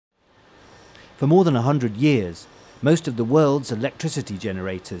For more than 100 years, most of the world's electricity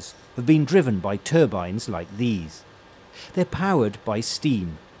generators have been driven by turbines like these. They're powered by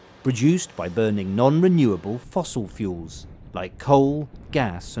steam, produced by burning non-renewable fossil fuels like coal,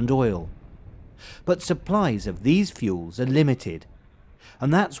 gas and oil. But supplies of these fuels are limited,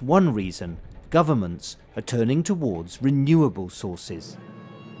 and that's one reason governments are turning towards renewable sources.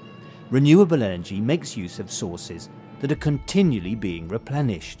 Renewable energy makes use of sources that are continually being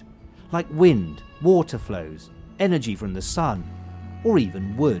replenished, like wind, water flows, energy from the sun, or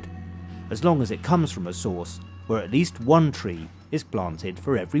even wood, as long as it comes from a source where at least one tree is planted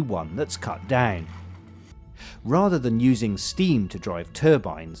for every one that's cut down. Rather than using steam to drive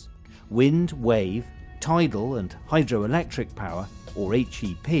turbines, wind, wave, tidal and hydroelectric power, or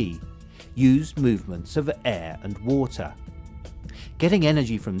HEP, use movements of air and water. Getting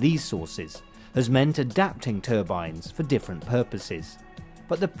energy from these sources has meant adapting turbines for different purposes,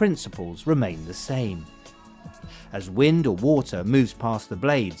 but the principles remain the same. As wind or water moves past the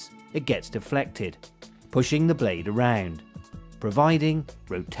blades, it gets deflected, pushing the blade around, providing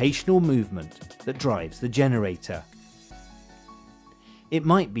rotational movement that drives the generator. It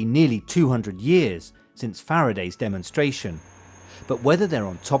might be nearly 200 years since Faraday's demonstration, but whether they're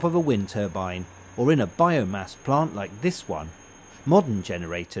on top of a wind turbine or in a biomass plant like this one, modern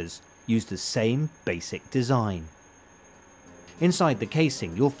generators use the same basic design. Inside the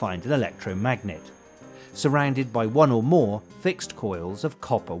casing you'll find an electromagnet, surrounded by one or more fixed coils of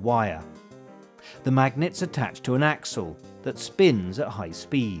copper wire. The magnet's attached to an axle that spins at high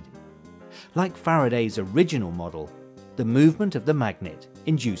speed. Like Faraday's original model, the movement of the magnet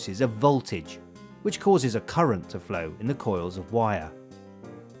induces a voltage, which causes a current to flow in the coils of wire.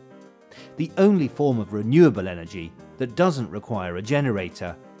 The only form of renewable energy that doesn't require a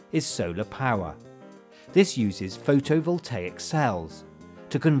generator is solar power. This uses photovoltaic cells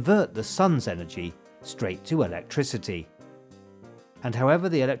to convert the sun's energy straight to electricity. And however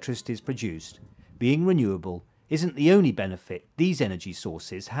the electricity is produced, being renewable isn't the only benefit these energy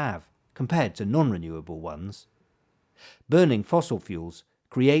sources have compared to non-renewable ones. Burning fossil fuels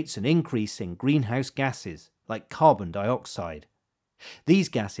creates an increase in greenhouse gases like carbon dioxide. These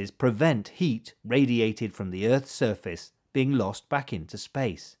gases prevent heat radiated from the Earth's surface being lost back into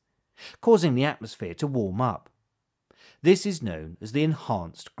space, causing the atmosphere to warm up. This is known as the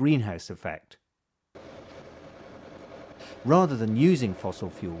enhanced greenhouse effect. Rather than using fossil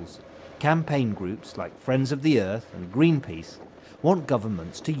fuels, campaign groups like Friends of the Earth and Greenpeace want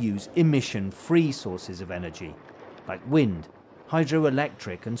governments to use emission-free sources of energy, like wind,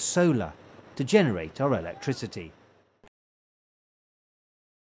 hydroelectric and solar, to generate our electricity.